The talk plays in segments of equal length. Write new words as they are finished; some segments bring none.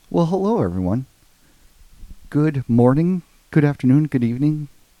Well, hello everyone. Good morning, good afternoon, good evening,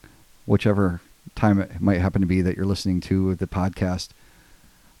 whichever time it might happen to be that you're listening to the podcast.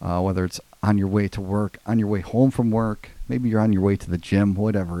 Whether it's on your way to work, on your way home from work, maybe you're on your way to the gym,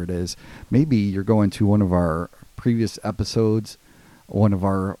 whatever it is. Maybe you're going to one of our previous episodes, one of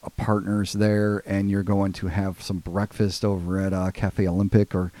our partners there, and you're going to have some breakfast over at Cafe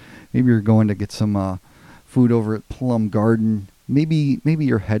Olympic, or maybe you're going to get some food over at Plum Garden. Maybe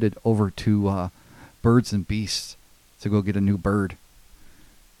you're headed over to Birds and Beasts to go get a new bird.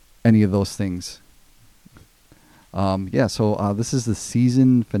 Any of those things. So this is the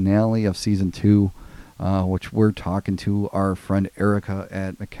season finale of season 2, which we're talking to our friend Erica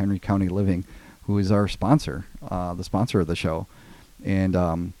at McHenry County Living, who is our sponsor, the sponsor of the show.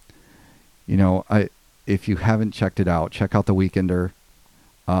 And if you haven't checked it out, check out The Weekender.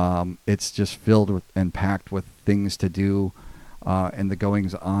 It's just filled with and packed with things to do. And the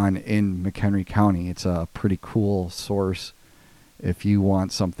goings on in McHenry County. It's a pretty cool source if you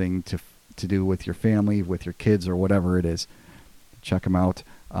want something to do with your family, with your kids, or whatever it is. Check them out.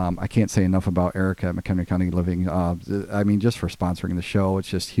 I can't say enough about Erica at McHenry County Living. Just for sponsoring the show, it's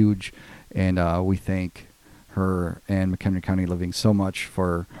just huge. And we thank her and McHenry County Living so much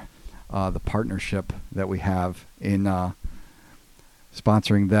for the partnership that we have in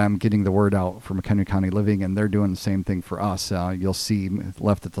sponsoring them, getting the word out for McHenry County Living, and they're doing the same thing for us. You'll see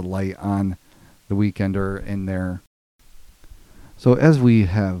Left at the Light on The Weekender in there. So as we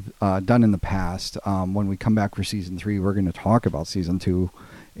have done in the past, when we come back for Season 3, we're going to talk about Season 2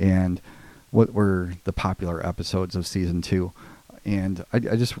 and what were the popular episodes of Season 2. And I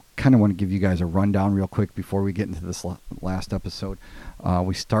just kind of want to give you guys a rundown real quick before we get into this last episode.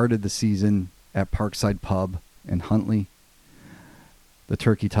 We started the season at Parkside Pub in Huntley. The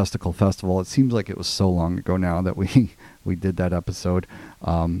Turkey Testicle Festival. It seems like it was so long ago now that we did that episode.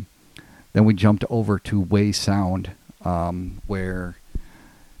 Then we jumped over to Way Sound, where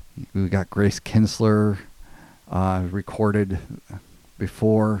we got Grace Kinsler recorded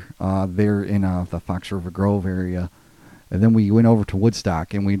before there in the Fox River Grove area. And then we went over to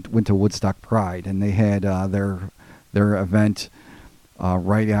Woodstock, and we went to Woodstock Pride, and they had their event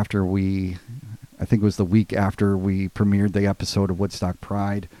right after I think it was the week after we premiered the episode of Woodstock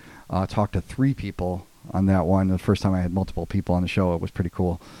Pride. Talked to 3 people on that one. The first time I had multiple people on the show. It was pretty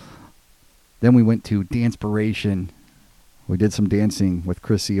cool. Then we went to Dancepiration. We did some dancing with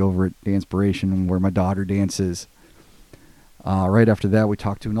Chrissy over at Dancepiration, where my daughter dances. Right after that, we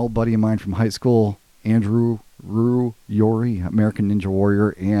talked to an old buddy of mine from high school, Andrew Yori, American Ninja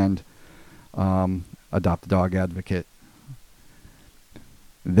Warrior, and Adopt a Dog Advocate.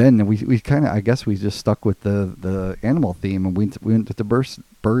 Then we kind of, I guess we just stuck with the animal theme, and we went to the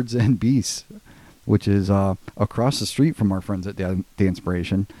Birds and Beasts, which is across the street from our friends at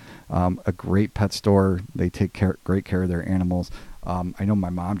Dancepiration. A great pet store. They take great care of their animals. I know my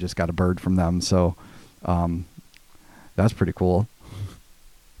mom just got a bird from them, so that's pretty cool.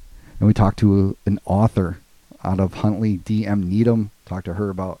 And we talked to an author out of Huntley, D.M. Needham. Talked to her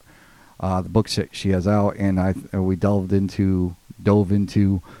about the books that she has out, and we dove into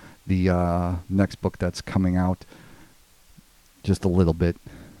the next book that's coming out just a little bit.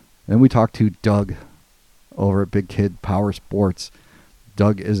 Then we talked to Doug over at Big Kid Power Sports.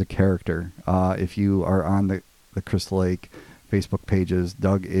 Doug is a character. If you are on the Crystal Lake Facebook pages,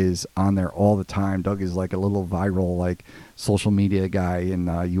 Doug is on there all the time. Doug is like a little viral social media guy,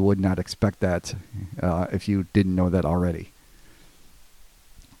 and you would not expect that if you didn't know that already.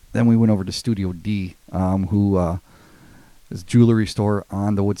 Then we went over to Studio D, who is a jewelry store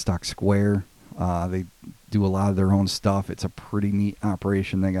on the Woodstock Square. They do a lot of their own stuff. It's a pretty neat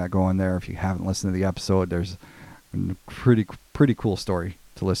operation they got going there. If you haven't listened to the episode, there's a pretty cool story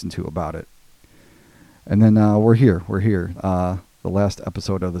to listen to about it. And then we're here. The last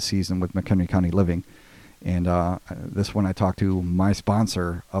episode of the season with McHenry County Living. And this one I talked to my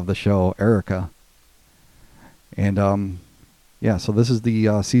sponsor of the show, Erica. And so this is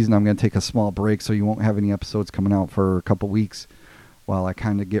the season. I'm going to take a small break, so you won't have any episodes coming out for a couple weeks while I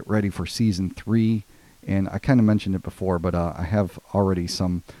kind of get ready for season 3. And I kind of mentioned it before, but I have already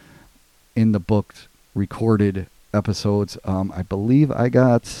some in the book recorded episodes. I believe I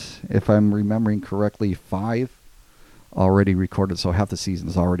got, if I'm remembering correctly, 5 already recorded. So half the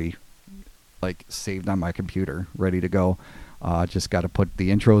season's already saved on my computer, ready to go. Just got to put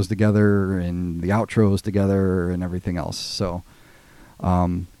the intros together and the outros together and everything else. So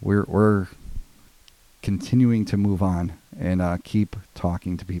we're continuing to move on and keep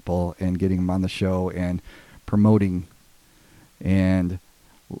talking to people and getting them on the show and promoting and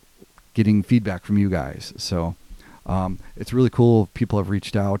getting feedback from you guys. So It's really cool. People have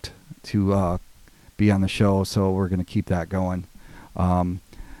reached out to be on the show, so we're going to keep that going.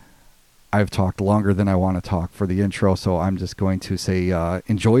 I've talked longer than I want to talk for the intro, so I'm just going to say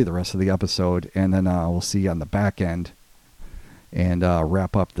enjoy the rest of the episode, and then we'll see you on the back end and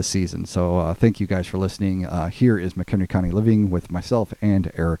wrap up the season. So thank you guys for listening. Here is McHenry County Living with myself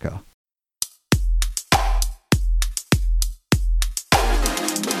and Erica.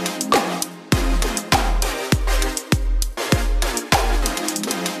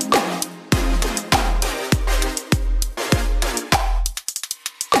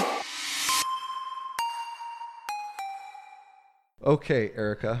 Okay,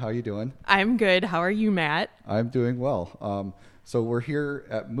 Erica, how you doing? I'm good. How are you, Matt? I'm doing well. So we're here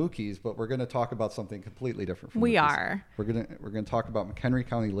at Mookie's, but we're going to talk about something completely different from We Mookie's. are. We're going to talk about McHenry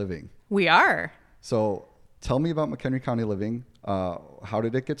County Living. We are. So tell me about McHenry County Living. How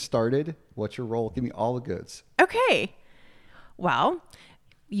did it get started? What's your role? Give me all the goods. Okay. Well,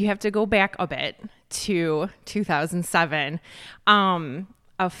 you have to go back a bit to 2007.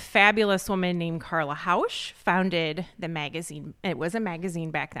 A fabulous woman named Carla Hausch founded the magazine. It was a magazine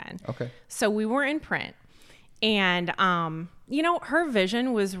back then. Okay. So we were in print. And, her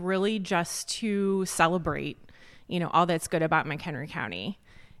vision was really just to celebrate, all that's good about McHenry County.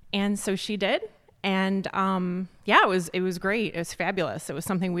 And so she did. And, it was great. It was fabulous. It was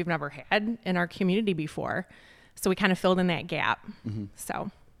something we've never had in our community before. So we kind of filled in that gap. Mm-hmm. So.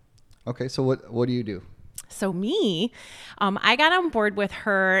 Okay. So what do you do? So me, I got on board with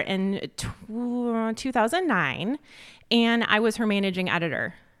her in 2009, and I was her managing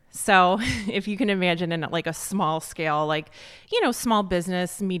editor. So if you can imagine in like a small scale, small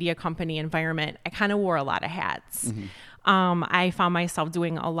business media company environment, I kind of wore a lot of hats. Mm-hmm. I found myself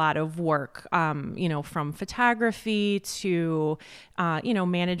doing a lot of work, from photography to,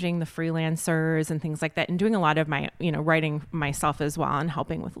 managing the freelancers and things like that, and doing a lot of my, writing myself as well and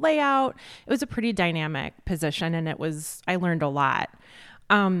helping with layout. It was a pretty dynamic position, and I learned a lot.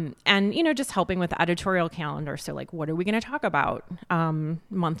 Just helping with the editorial calendar. So what are we going to talk about,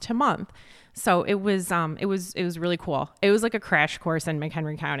 month to month? So it was really cool. It was like a crash course in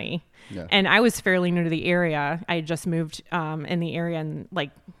McHenry County. Yeah. And I was fairly new to the area. I had just moved, in the area in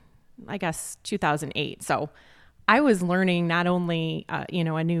 2008. So I was learning not only, a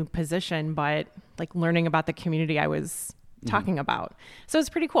new position, but learning about the community I was talking about. So it's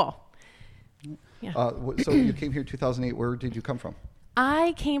pretty cool. Yeah. So you came here in 2008. Where did you come from?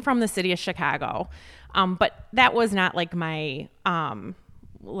 I came from the city of Chicago, but that was not my home,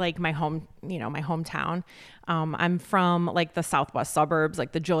 my hometown. I'm from the southwest suburbs,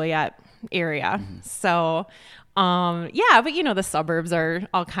 the Joliet area. Mm-hmm. So, but the suburbs are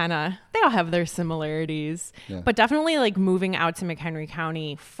all they all have their similarities, but definitely moving out to McHenry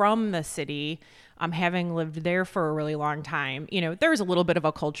County from the city, having lived there for a really long time, there's a little bit of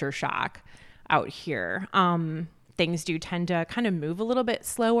a culture shock out here. Things do tend to kind of move a little bit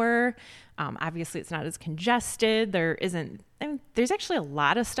slower. Obviously, it's not as congested. There's actually a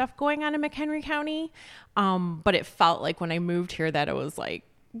lot of stuff going on in McHenry County. But it felt like when I moved here that it was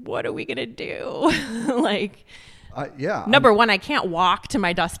what are we going to do? Number one, I can't walk to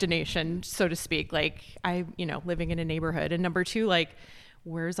my destination, so to speak. Living in a neighborhood. And number two,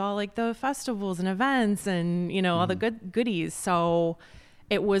 where's all the festivals and events and, all the goodies. So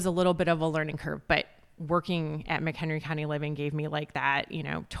it was a little bit of a learning curve, but working at McHenry County Living gave me that,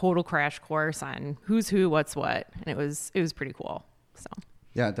 total crash course on who's who, what's what. And it was pretty cool. So.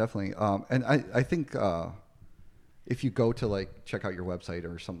 Yeah, definitely. And I think, if you go to check out your website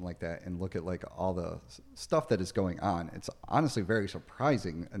or something like that and look at all the stuff that is going on, it's honestly very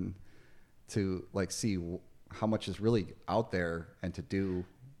surprising and to see how much is really out there and to do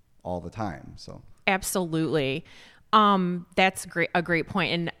all the time. So. Absolutely. That's a great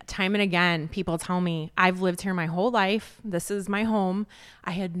point. And time and again, people tell me I've lived here my whole life. This is my home.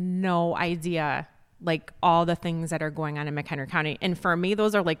 I had no idea all the things that are going on in McHenry County. And for me,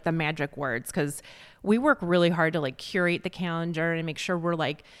 those are the magic words, because we work really hard to curate the calendar and make sure we're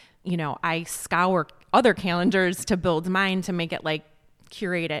I scour other calendars to build mine to make it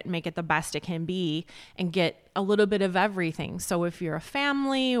curate it, make it the best it can be, and get a little bit of everything. So if you're a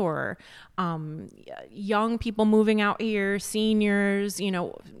family or young people moving out here, seniors,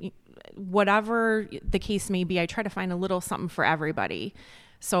 whatever the case may be, I try to find a little something for everybody.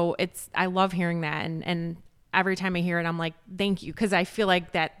 So I love hearing that. And every time I hear it, I'm thank you. Cause I feel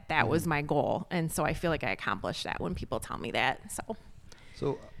that was my goal. And so I feel like I accomplished that when people tell me that.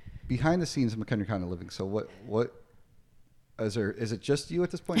 So behind the scenes of McHenry County Living. So what is it just you at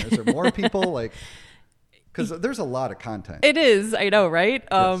this point? Is there more people because there's a lot of content. It is. I know, right?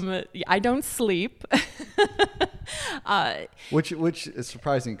 Yes. I don't sleep. Which is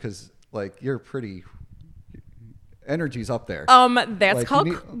surprising because like you're pretty energy's up there. That's Like, called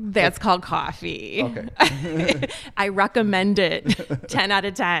you need- that's called coffee. Okay. I recommend it. 10 out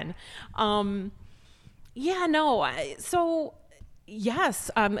of 10. Yeah, no. So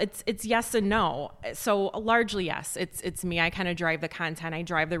yes, it's yes and no. So largely yes. It's me. I kind of drive the content. I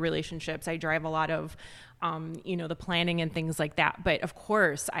drive the relationships. I drive a lot of the planning and things like that. But of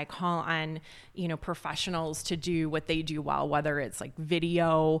course, I call on, professionals to do what they do well, whether it's like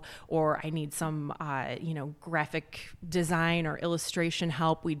video or I need some, graphic design or illustration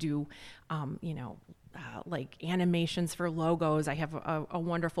help. We do, like animations for logos. I have a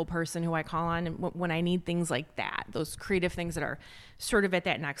wonderful person who I call on when I need things like that, those creative things that are sort of at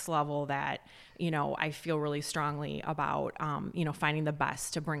that next level that, I feel really strongly about, finding the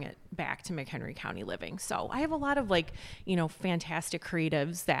best to bring it back to McHenry County living. So I have a lot of fantastic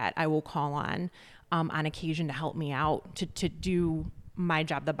creatives that I will call on occasion to help me out to do my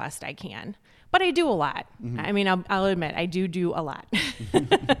job the best I can. But I do a lot. Mm-hmm. I mean, I'll admit I do a lot.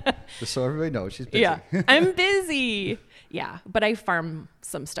 Just so everybody knows, she's busy. Yeah, I'm busy. Yeah, but I farm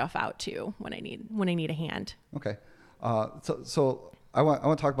some stuff out too when I need a hand. Okay, so I want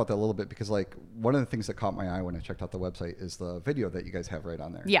to talk about that a little bit because like one of the things that caught my eye when I checked out the website is the video that you guys have right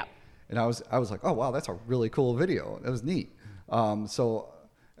on there. Yeah, and I was like, oh wow, that's a really cool video. That was neat.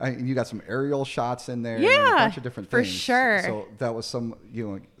 You got some aerial shots in there. Yeah, and a bunch of different things. For sure. So that was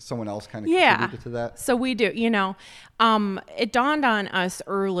someone else kind of contributed to that. So we do, it dawned on us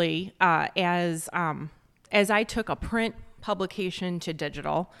early as I took a print publication to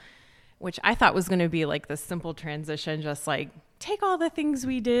digital, which I thought was going to be like the simple transition, just like take all the things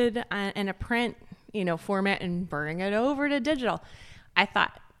we did in a print, format and bring it over to digital. I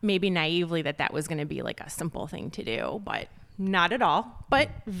thought maybe naively that was going to be like a simple thing to do, but not at all, but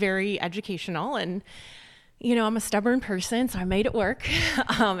very educational. And, I'm a stubborn person, so I made it work.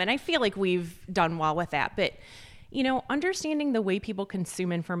 And I feel like we've done well with that. But, understanding the way people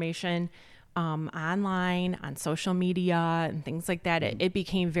consume information online, on social media and things like that, it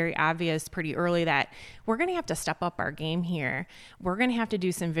became very obvious pretty early that we're going to have to step up our game here. We're going to have to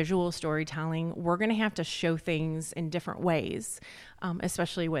do some visual storytelling. We're going to have to show things in different ways,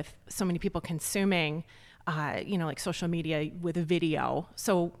 especially with so many people consuming like social media with a video.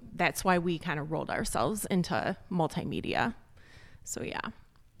 So that's why we kind of rolled ourselves into multimedia. So, yeah.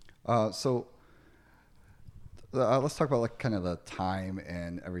 Let's talk about like kind of the time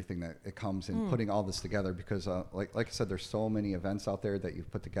and everything that it comes in putting all this together because like I said, there's so many events out there that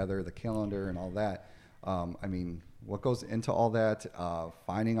you've put together, the calendar and all that. What goes into all that,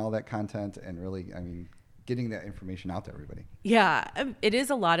 finding all that content and really, getting that information out to everybody. Yeah, it is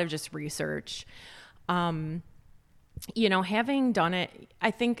a lot of just research. Having done it,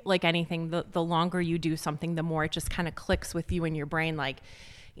 I think like anything, the longer you do something, the more it just kind of clicks with you in your brain. Like,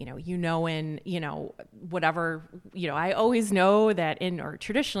 whatever, I always know that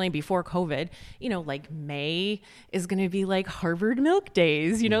traditionally before COVID, like May is going to be like Harvard Milk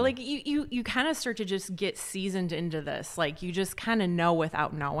Days, like you kind of start to just get seasoned into this. Like you just kind of know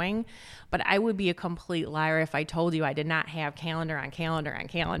without knowing, but I would be a complete liar if I told you I did not have calendar on calendar on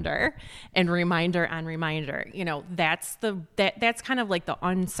calendar and reminder on reminder. That's kind of like the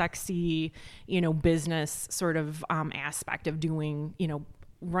unsexy, business sort of aspect of doing,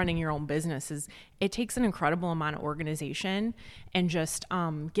 running your own business. Is it takes an incredible amount of organization and just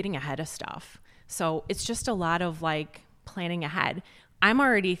getting ahead of stuff. So it's just a lot of like planning ahead. I'm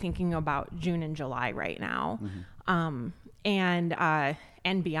already thinking about June and July right now,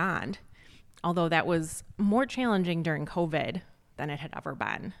 and beyond. Although that was more challenging during COVID than it had ever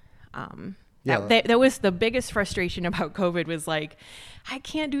been. That was the biggest frustration about COVID was like, I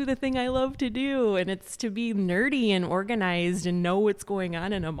can't do the thing I love to do. And it's to be nerdy and organized and know what's going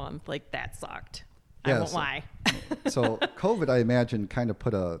on in a month. Like that sucked. I won't lie. So COVID, I imagine, kind of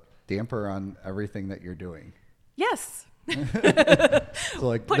put a damper on everything that you're doing. Yes. So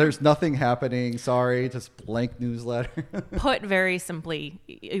like there's nothing happening. Sorry, just blank newsletter. Put very simply,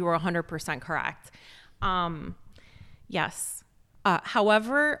 you were 100% correct. Yes.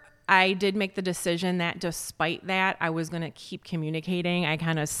 However, I did make the decision that despite that, I was going to keep communicating. I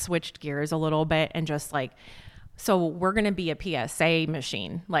kind of switched gears a little bit and just like, so we're going to be a PSA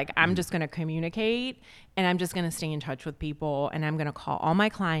machine. Like I'm just going to communicate and I'm just going to stay in touch with people and I'm going to call all my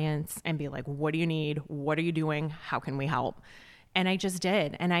clients and be like, what do you need? What are you doing? How can we help? And I just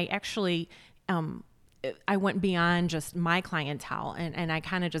did. And I actually, I went beyond just my clientele and I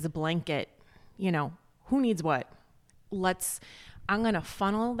kind of just blanket, who needs what? I'm going to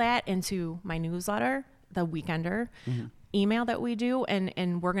funnel that into my newsletter, the Weekender email that we do.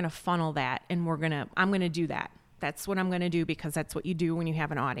 And we're going to funnel that and I'm going to do that. that's what I'm going to do, because that's what you do when you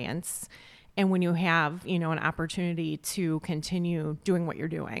have an audience and when you have, an opportunity to continue doing what you're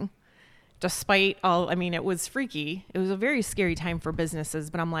doing. Despite all, it was freaky. It was a very scary time for businesses,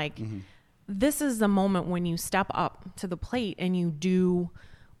 but I'm like, this is the moment when you step up to the plate and you do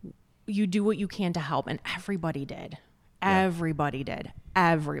what you can to help. And everybody did. Yeah. Everybody did.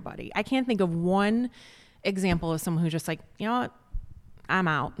 Everybody. I can't think of one example of someone who's just like, you know what? I'm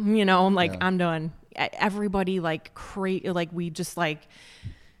out, I'm done. Everybody we just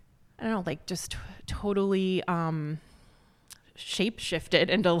just totally, shape shifted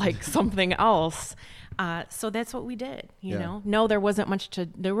into something else. So that's what we did, you know? No, there wasn't much to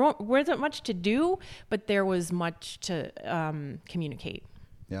do, but there was much to, communicate.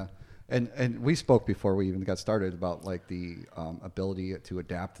 Yeah. And we spoke before we even got started about the ability to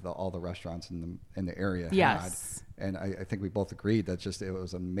adapt to all the restaurants in the area. Yes. And I think we both agreed that it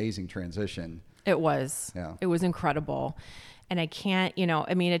was an amazing transition. It was. Yeah. It was incredible. And I can't,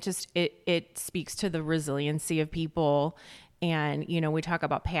 it speaks to the resiliency of people. And, we talk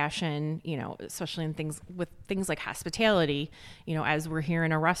about passion, especially in things like hospitality, as we're here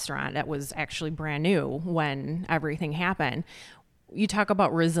in a restaurant that was actually brand new when everything happened. You talk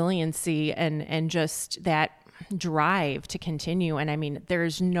about resiliency and just that drive to continue. And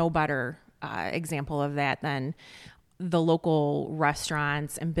there's no better example of that than the local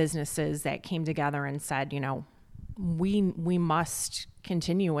restaurants and businesses that came together and said, we must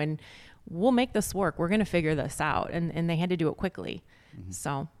continue and we'll make this work. We're going to figure this out. And they had to do it quickly. Mm-hmm.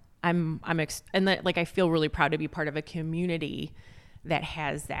 So I feel really proud to be part of a community that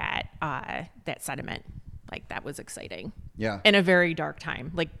has that sentiment. That was exciting. Yeah. In a very dark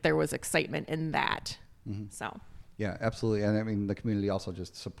time. There was excitement in that. Mm-hmm. So. Yeah, absolutely. And the community also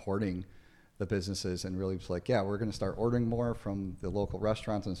just supporting the businesses and really was we're going to start ordering more from the local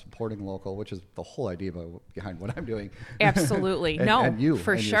restaurants and supporting local, which is the whole idea behind what I'm doing. Absolutely. and you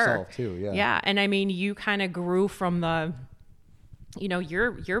for and sure. Yourself too. Yeah. Yeah. And you kind of grew from the,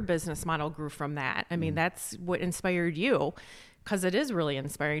 your business model grew from that. That's what inspired you. Because it is really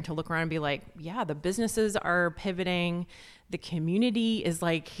inspiring to look around and be like, yeah, the businesses are pivoting. The community is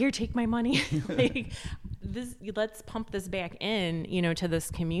like, here, take my money. Let's pump this back in, to this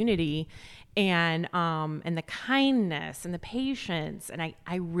community, and the kindness and the patience. And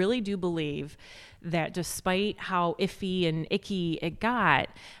I really do believe that despite how iffy and icky it got,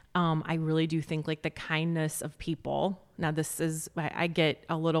 I really do think the kindness of people. Now I get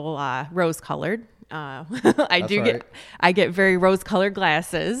a little rose-colored. I get very rose-colored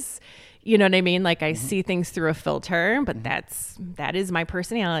glasses. You know what I mean? I see things through a filter, but that is my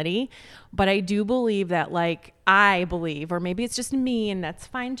personality. But I do believe that or maybe it's just me, and that's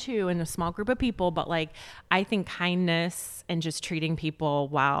fine too, in a small group of people. But I think kindness and just treating people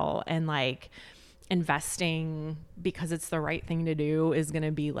well and investing because it's the right thing to do is going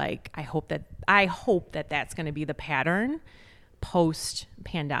to be I hope that that's going to be the pattern post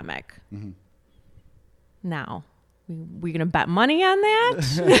pandemic. Mm-hmm. Now, we going to bet money on that?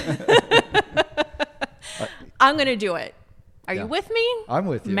 I'm going to do it. Are you with me? I'm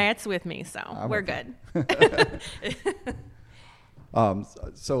with you. Matt's with me, so we're good.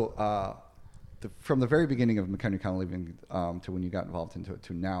 From the very beginning of McHenry County Living to when you got involved into it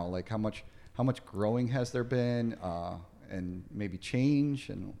to now, how much growing has there been and maybe change?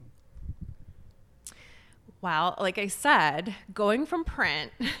 And well, like I said, going from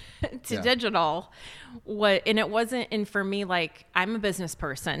print to digital, for me, I'm a business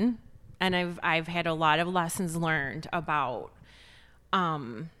person, and I've had a lot of lessons learned about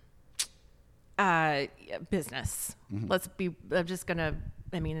business. Mm-hmm.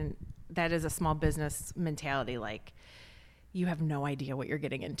 That is a small business mentality. You have no idea what you're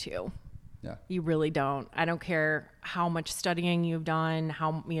getting into. Yeah. You really don't. I don't care how much studying you've done,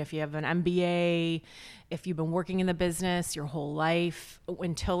 if you have an MBA, if you've been working in the business your whole life,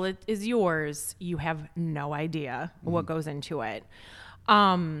 until it is yours, you have no idea what goes into it.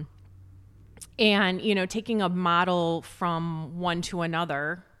 And, taking a model from one to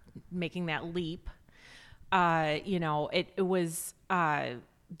another, making that leap, it was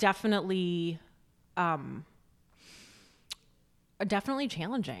definitely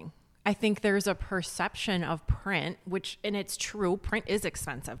challenging. I think there's a perception of print, and it's true, print is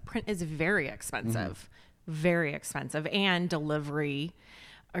expensive. Print is very expensive, very expensive. And delivery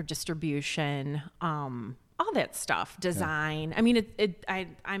or distribution, all that stuff, design. Yeah.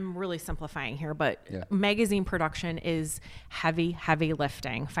 I'm really simplifying here, but magazine production is heavy, heavy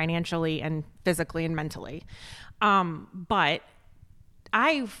lifting financially and physically and mentally. But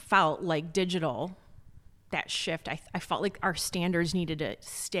I felt like digital, that shift, I felt like our standards needed to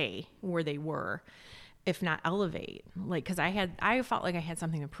stay where they were. if not elevate. Like, cause I felt like I had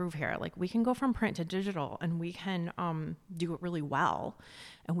something to prove here. Like, we can go from print to digital, and we can do it really well,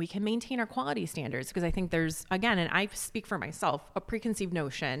 and we can maintain our quality standards. Cause I think there's, again, and I speak for myself, a preconceived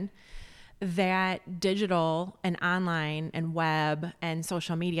notion that digital and online and web and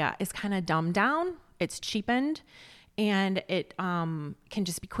social media is kind of dumbed down. It's cheapened, and it can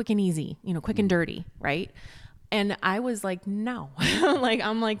just be quick and easy, quick and dirty, right? And I was like, no,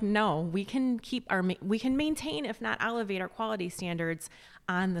 no, we can maintain, if not elevate, our quality standards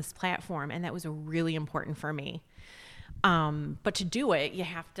on this platform. And that was really important for me. But to do it, you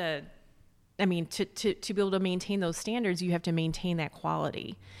have to, to be able to maintain those standards, you have to maintain that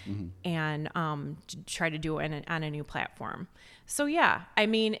quality, and to try to do it on a new platform. So yeah,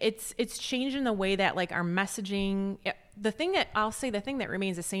 it's changing the way that like our messaging, the thing that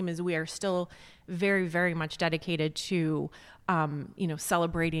remains the same is we are still very, very much dedicated to,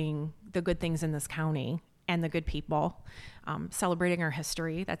 celebrating the good things in this county and the good people, celebrating our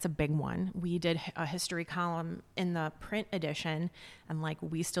history. That's a big one. We did a history column in the print edition, and like,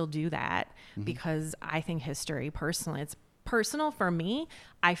 we still do that because I think history personally, it's personal for me.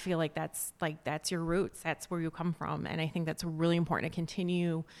 I feel like that's your roots. That's where you come from. And I think that's really important to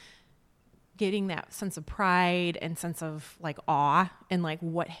continue getting that sense of pride and sense of like awe and like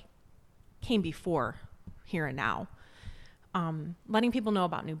what came before here and now. Letting people know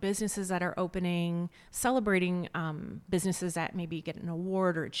about new businesses that are opening, celebrating businesses that maybe get an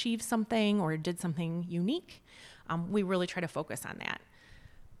award or achieve something or did something unique. We really try to focus on that.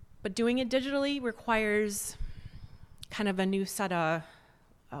 But doing it digitally requires kind of a new set of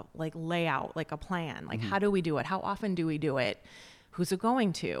like layout, like a plan. Like, how do we do it? How often do we do it? Who's it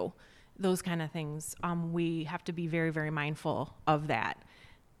going to? Those kind of things. We have to be very, very mindful of that.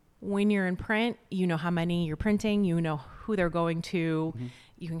 When you're in print, you know how many you're printing, you know who they're going to,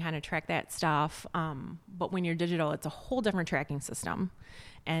 you can kind of track that stuff. But when you're digital, it's a whole different tracking system.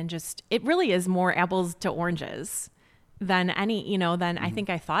 And just, it really is more apples to oranges than I think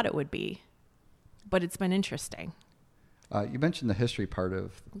I thought it would be. But it's been interesting. You mentioned the history part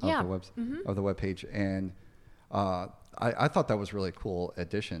of the webpage, and I thought that was really a cool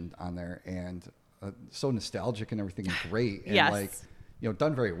addition on there, and so nostalgic and everything, and great, and yes.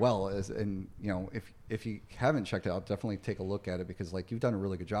 Done very well. And if you haven't checked it out, definitely take a look at it, because like, you've done a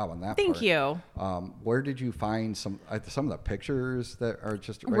really good job on that. Thank you. Where did you find some of the pictures that are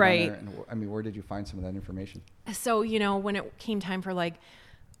just right on there? And where did you find some of that information? So when it came time for like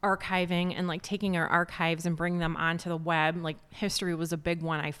archiving and like taking our archives and bringing them onto the web, like history was a big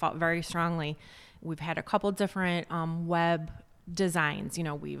one. I felt very strongly. We've had a couple different web designs,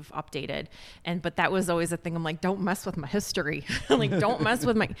 we've updated, but that was always a thing. I'm like, don't mess with my history. Like, don't mess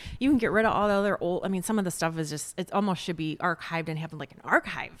with you can get rid of all the other old, some of the stuff is just, it almost should be archived and have like an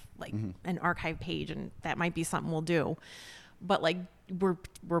archive, like an archive page. And that might be something we'll do. But like,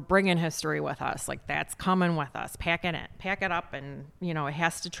 we're bringing history with us. Like, that's coming with us, pack it up. And, it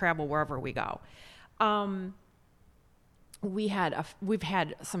has to travel wherever we go. We've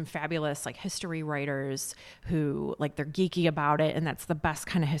had some fabulous like history writers who like, they're geeky about it, and that's the best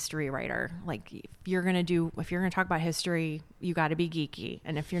kind of history writer. Like, if you're going to talk about history, you got to be geeky.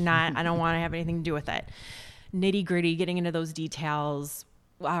 And if you're not, I don't want to have anything to do with it. Nitty gritty, getting into those details,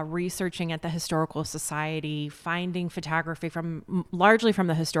 researching at the Historical Society, finding photography largely from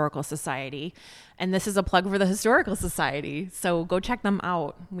the Historical Society. And this is a plug for the Historical Society. So go check them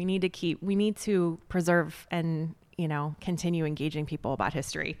out. We need to preserve and continue engaging people about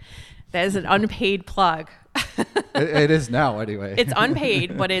history. That is an unpaid plug. It is now anyway. It's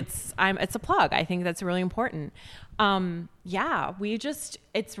unpaid, but it's a plug. I think that's really important.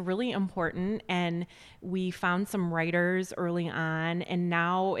 It's really important. And we found some writers early on, and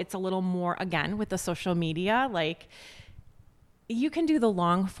now it's a little more, again, with the social media, like, you can do the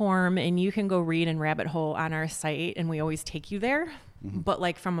long form and you can go read and rabbit hole on our site, and we always take you there. But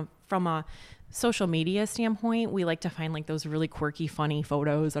like, from a social media standpoint, we like to find like those really quirky, funny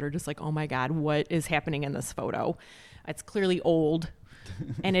photos that are just like, oh my God, what is happening in this photo? It's clearly old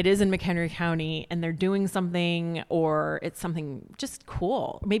and it is in McHenry County, and they're doing something, or it's something just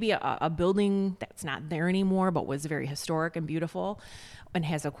cool. Maybe a building that's not there anymore, but was very historic and beautiful and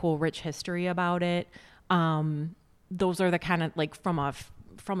has a cool, rich history about it. Those are the kind of like, from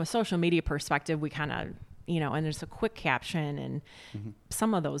a social media perspective, we kind of, and there's a quick caption, and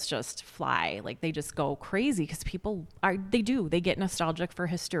some of those just fly. Like, they just go crazy because people they get nostalgic for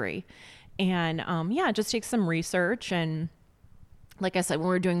history. And it just takes some research. And like I said, when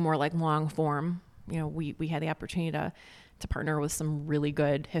we're doing more like long form, we had the opportunity to partner with some really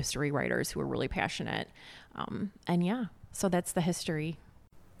good history writers who are really passionate. So that's the history.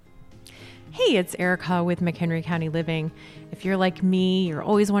 Hey, it's Erica with McHenry County Living. If you're like me, you're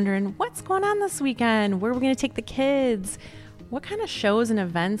always wondering what's going on this weekend? Where are we going to take the kids? What kind of shows and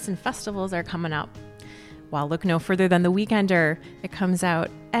events and festivals are coming up? Well, look no further than The Weekender. It comes out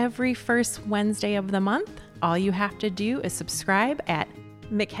every first Wednesday of the month. All you have to do is subscribe at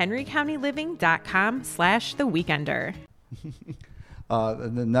McHenryCountyLiving.com/The Weekender.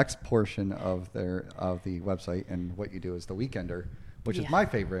 The next portion of the website and what you do is The Weekender, which is my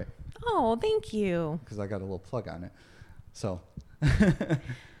favorite. Oh, thank you. Because I got a little plug on it. So.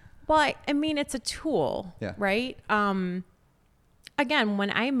 Well, I mean, it's a tool, right? Again, when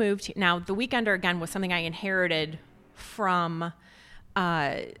I moved, now The Weekender again was something I inherited from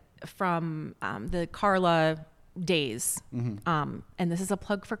the Carla days. Mm-hmm. And this is a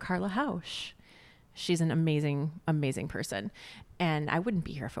plug for Carla Hausch. She's an amazing, amazing person. And I wouldn't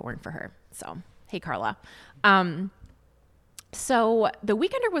be here if it weren't for her. So, hey, Carla. So The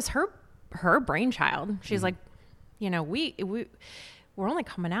Weekender was her brainchild. She's like, we're only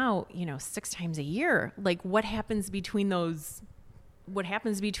coming out, 6 times a year. Like, what happens between those? What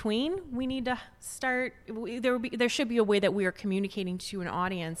happens between? We need to start. There should be a way that we are communicating to an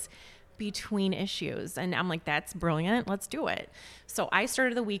audience between issues. And I'm like, that's brilliant. Let's do it. So I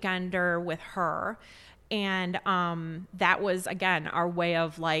started The Weekender with her. And that was, again, our way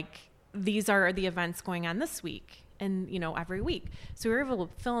of like, these are the events going on this week and, every week. So we were able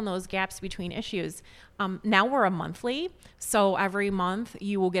to fill in those gaps between issues. Now we're a monthly. So every month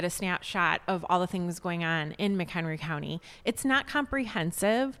you will get a snapshot of all the things going on in McHenry County. It's not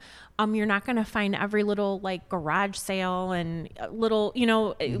comprehensive. You're not going to find every little like garage sale and little,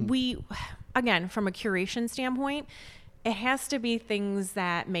 we, again, from a curation standpoint, it has to be things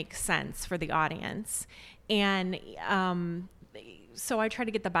that make sense for the audience. And so I try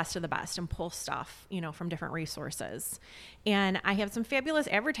to get the best of the best and pull stuff, from different resources. And I have some fabulous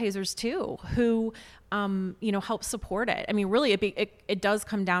advertisers too, who, help support it. I mean, really, it does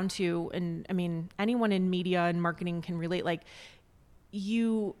come down to, and I mean, anyone in media and marketing can relate, like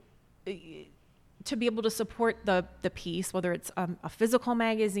to be able to support the piece, whether it's a physical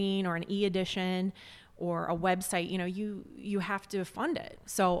magazine or an e-edition or a website, you have to fund it.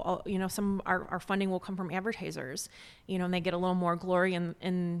 So, some our funding will come from advertisers, and they get a little more glory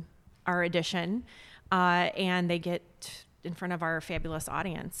in our edition, and they get in front of our fabulous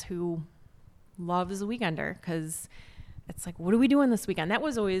audience who loves The Weekender, because it's like, what are we doing this weekend? That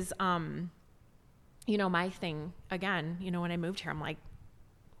was always, my thing. Again, when I moved here, I'm like,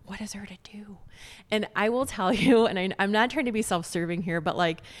 what is there to do? And I will tell you, and I'm not trying to be self-serving here, but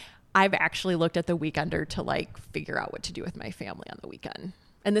like, I've actually looked at The Weekender to like figure out what to do with my family on the weekend.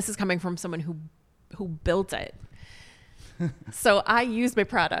 And this is coming from someone who built it. So I use my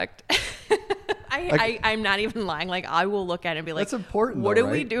product. I'm not even lying. Like, I will look at it and be like, that's important. What though, are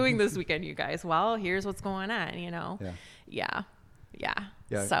right? we doing this weekend, you guys? Well, here's what's going on, Yeah.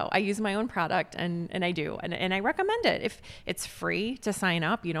 So I use my own product and I do. And I recommend it. If it's free to sign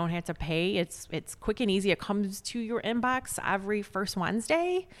up, you don't have to pay. It's quick and easy. It comes to your inbox every first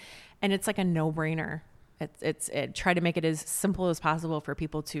Wednesday, and it's like a no-brainer. Try to make it as simple as possible for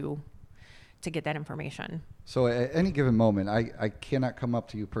people to get that information. So at any given moment, I cannot come up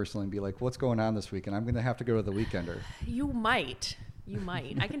to you personally and be like, what's going on this weekend? I'm going to have to go to The Weekender. You might.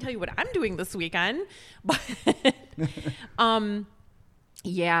 I can tell you what I'm doing this weekend, but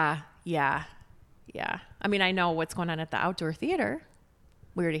Yeah. I mean, I know what's going on at the outdoor theater.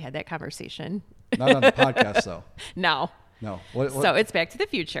 We already had that conversation. Not on the podcast, though. No. What? So it's Back to the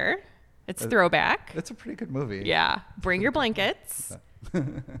Future. It's throwback. It's a pretty good movie. Yeah. Bring your blankets.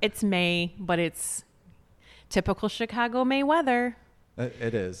 It's May, but it's typical Chicago May weather.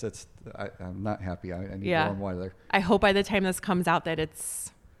 It is. I'm not happy. I need warm weather. I hope by the time this comes out that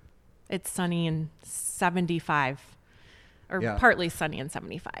it's sunny and 75. Or partly sunny and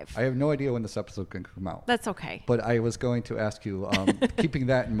 75. I have no idea when this episode can come out. That's okay. But I was going to ask you, keeping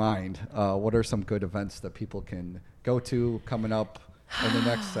that in mind, what are some good events that people can go to coming up in the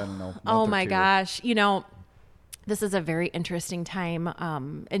next, month oh my or two? Gosh. This is a very interesting time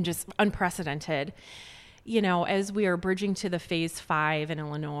and just unprecedented. As we are bridging to the phase 5 in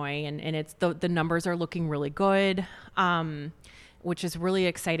Illinois, and it's the numbers are looking really good. Which is really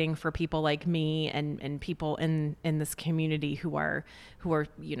exciting for people like me and people in this community who are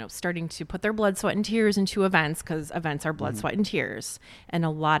starting to put their blood, sweat, and tears into events, because events are blood, sweat, and tears, and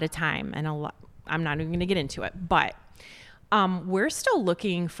a lot of time, and I'm not even going to get into it, but we're still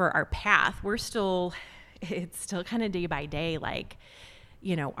looking for our path. It's still kind of day by day, like,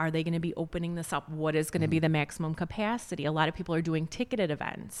 are they going to be opening this up? What is going to be the maximum capacity? A lot of people are doing ticketed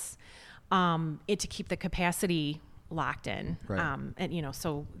events to keep the capacity locked in. Right. And, you know,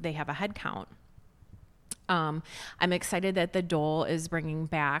 so they have a head count. I'm excited that the Dole is bringing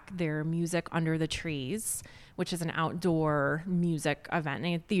back their Music Under the Trees, which is an outdoor music event.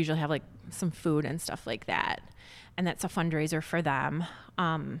 And they usually have like some food and stuff like that. And that's a fundraiser for them.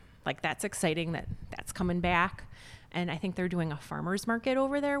 Like that's exciting that that's coming back. And I think they're doing a farmer's market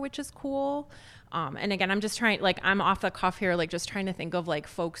over there, which is cool. And again, I'm just trying, like, I'm off the cuff here, like just trying to think of like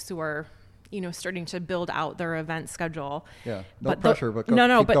folks who are, you know, starting to build out their event schedule. Yeah. No pressure, but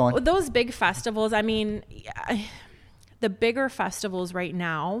but going. Those big festivals, I mean, the bigger festivals right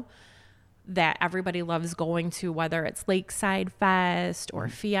now that everybody loves going to, whether it's Lakeside Fest or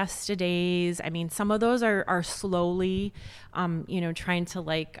Fiesta Days. I mean, some of those are slowly, you know, trying to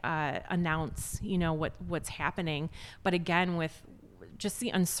like announce, you know, what's happening. But again, with just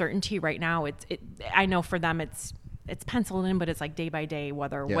the uncertainty right now, I know for them it's penciled in, but it's like day by day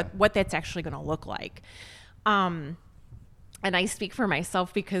whether what that's actually going to look like. And I speak for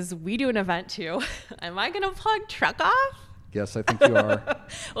myself because we do an event too. Am I going to plug Truck Off? Yes, I think you are.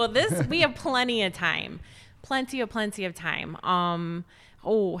 Well, we have plenty of time, plenty of time.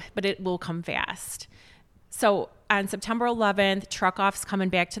 But it will come fast. So on September 11th, Truck Off's coming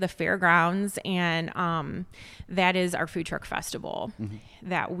back to the fairgrounds, and that is our food truck festival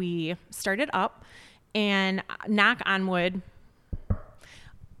that we started up. And knock on wood,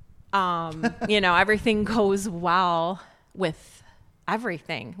 you know, everything goes well with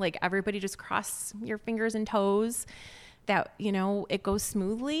everything. Like everybody just cross your fingers and toes that, you know, it goes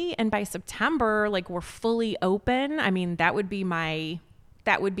smoothly. And by September, like we're fully open. I mean, that would be my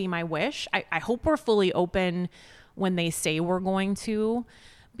wish. I hope we're fully open when they say we're going to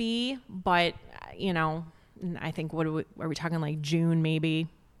be, but you know, I think are we talking like June maybe?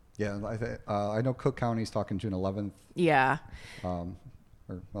 Yeah, I know Cook County's talking June 11th. Yeah. Or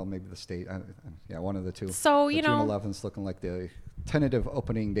well, maybe the state. Yeah, one of the two. So but you know, June 11th's looking like the tentative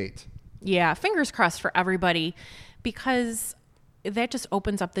opening date. Yeah, fingers crossed for everybody, because that just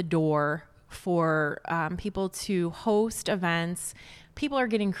opens up the door for people to host events. People are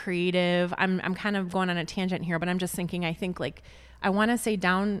getting creative. I'm kind of going on a tangent here, but I'm just thinking. I think like I want to say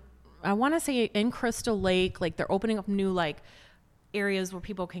in Crystal Lake, like they're opening up new like areas where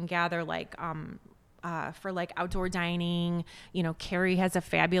people can gather, like for like outdoor dining. You know, Cary has a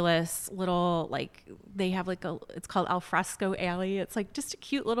fabulous little, like they have like it's called Alfresco Alley. It's like just a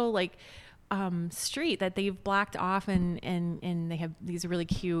cute little like street that they've blocked off, and they have these really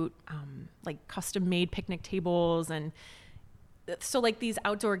cute like custom made picnic tables. And so like these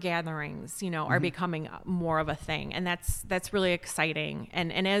outdoor gatherings, you know, are becoming more of a thing, and that's really exciting.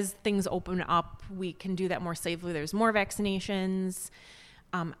 And as things open up, we can do that more safely. There's more vaccinations,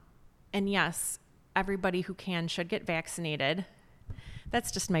 and yes, everybody who can should get vaccinated.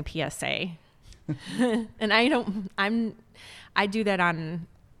 That's just my PSA. And I do that on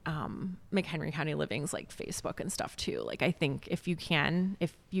McHenry County Living's like Facebook and stuff too. Like I think if you can,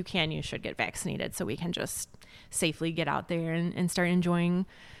 you should get vaccinated so we can just safely get out there and start enjoying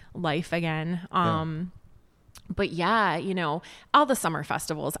life again. But yeah, you know, all the summer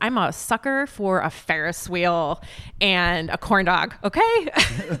festivals, I'm a sucker for a Ferris wheel and a corn dog. Okay.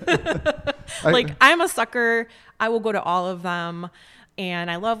 Like I'm a sucker. I will go to all of them.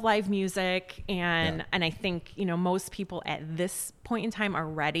 And I love live music, and I think, you know, most people at this point in time are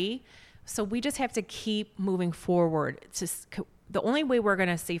ready. So we just have to keep moving forward. The only way we're going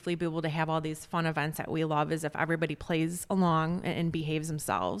to safely be able to have all these fun events that we love is if everybody plays along and behaves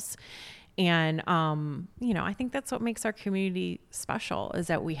themselves. And, you know, I think that's what makes our community special, is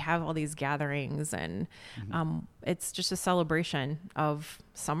that we have all these gatherings, and it's just a celebration of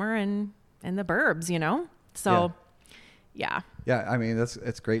summer and the burbs, you know? So, yeah. Yeah, I mean,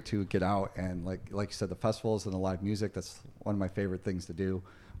 it's great to get out and like you said, the festivals and the live music. That's one of my favorite things to do.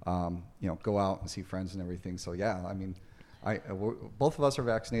 You know, go out and see friends and everything. So yeah, I mean, both of us are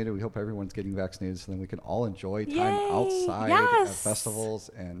vaccinated. We hope everyone's getting vaccinated, so then we can all enjoy time outside at festivals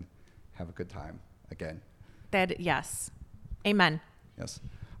and have a good time again. Yes, amen. Yes,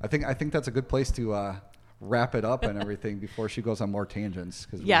 I think that's a good place to wrap it up and everything before she goes on more tangents,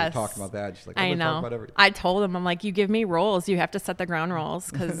 because we were talking about that. She's like, I know. talk about everything. I told him, I'm like, you give me rules, you have to set the ground rules,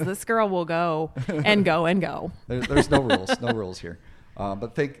 because this girl will go and go and go. There's no rules here.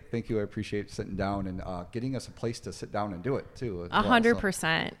 But thank you. I appreciate sitting down and getting us a place to sit down and do it too.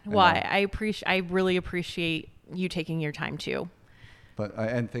 100%. Well, I really appreciate you taking your time too. But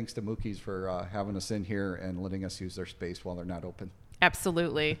and thanks to Mookie's for having us in here and letting us use their space while they're not open.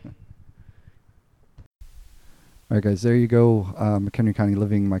 Absolutely. All right, guys, there you go. McHenry County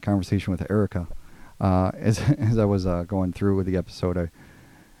Living, my conversation with Erica. As I was going through with the episode,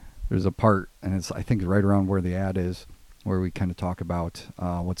 there's a part, and it's I think right around where the ad is, where we kind of talk about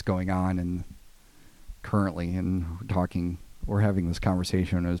what's going on and currently, and we're having this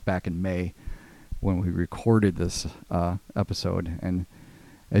conversation. It was back in May when we recorded this episode, and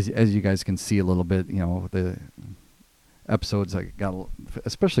as you guys can see a little bit, the episodes I got,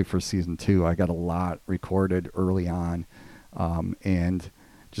 especially for season 2, I got a lot recorded early on, and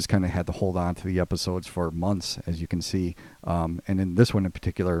just kind of had to hold on to the episodes for months, as you can see. And in this one in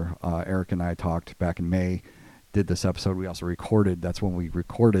particular, Eric and I talked back in May, did this episode. We also recorded, that's when we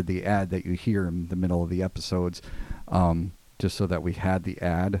recorded the ad that you hear in the middle of the episodes, just so that we had the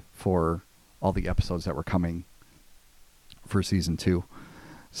ad for all the episodes that were coming for season 2.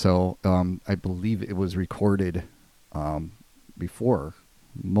 So I believe it was recorded before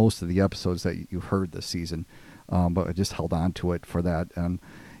most of the episodes that you heard this season, but I just held on to it for that. And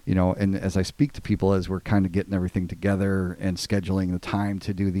as I speak to people, as we're kind of getting everything together and scheduling the time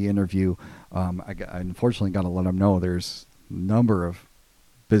to do the interview, I unfortunately got to let them know there's a number of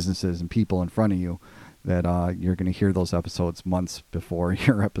businesses and people in front of you that you're going to hear those episodes months before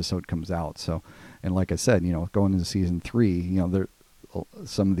your episode comes out. So, and like I said, going into season 3, there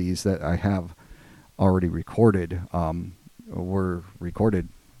some of these that I have already recorded were recorded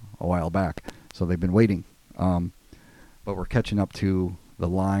a while back, so they've been waiting. But we're catching up to the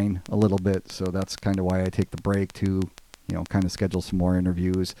line a little bit, so that's kind of why I take the break to, kind of schedule some more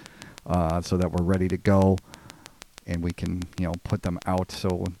interviews, so that we're ready to go and we can, put them out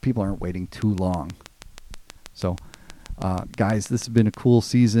so people aren't waiting too long. So, guys, this has been a cool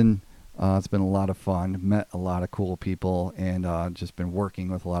season. It's been a lot of fun, met a lot of cool people, and just been working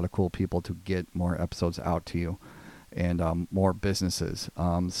with a lot of cool people to get more episodes out to you and more businesses.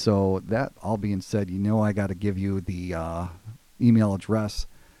 So that all being said, I got to give you the email address,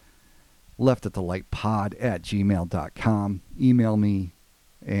 leftatthelightpod@gmail.com. Email me,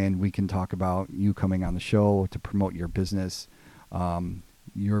 and we can talk about you coming on the show to promote your business,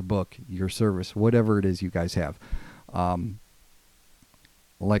 your book, your service, whatever it is you guys have.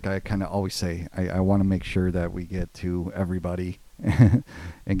 Like I kind of always say, I want to make sure that we get to everybody and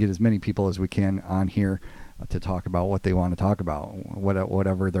get as many people as we can on here to talk about what they want to talk about,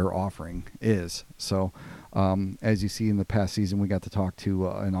 whatever their offering is. So, as you see in the past season, we got to talk to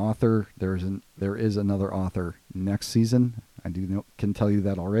an author. There is another author next season. I can tell you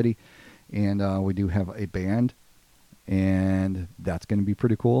that already. And we do have a band, and that's going to be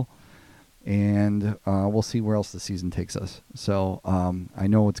pretty cool. And we'll see where else the season takes us. So I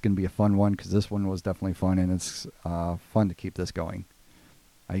know it's going to be a fun one, because this one was definitely fun, and it's fun to keep this going.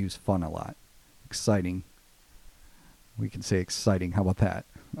 I use fun a lot. Exciting. We can say exciting. How about that?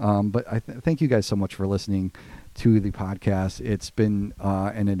 But I thank you guys so much for listening to the podcast. It's been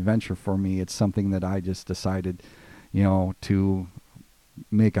an adventure for me. It's something that I just decided, to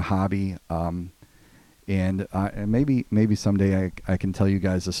make a hobby. And maybe someday I can tell you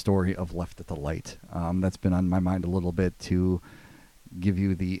guys a story of Left at the Light. That's been on my mind a little bit, to give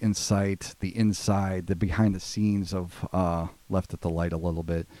you the insight, the inside, the behind the scenes of Left at the Light a little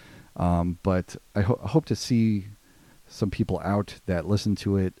bit. But I hope to see some people out that listen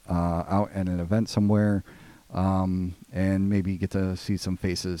to it out at an event somewhere, and maybe get to see some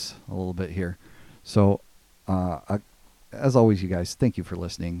faces a little bit here. So as always, you guys, thank you for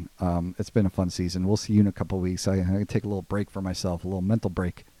listening. It's been a fun season. We'll see you in a couple of weeks. I take a little break for myself, a little mental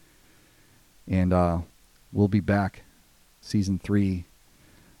break. And we'll be back, season 3.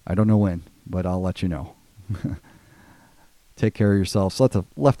 I don't know when, but I'll let you know. Take care of yourselves.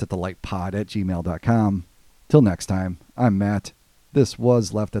 leftatthelightpod@gmail.com. Till next time, I'm Matt. This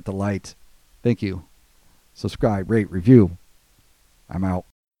was Left at the Light. Thank you. Subscribe, rate, review. I'm out.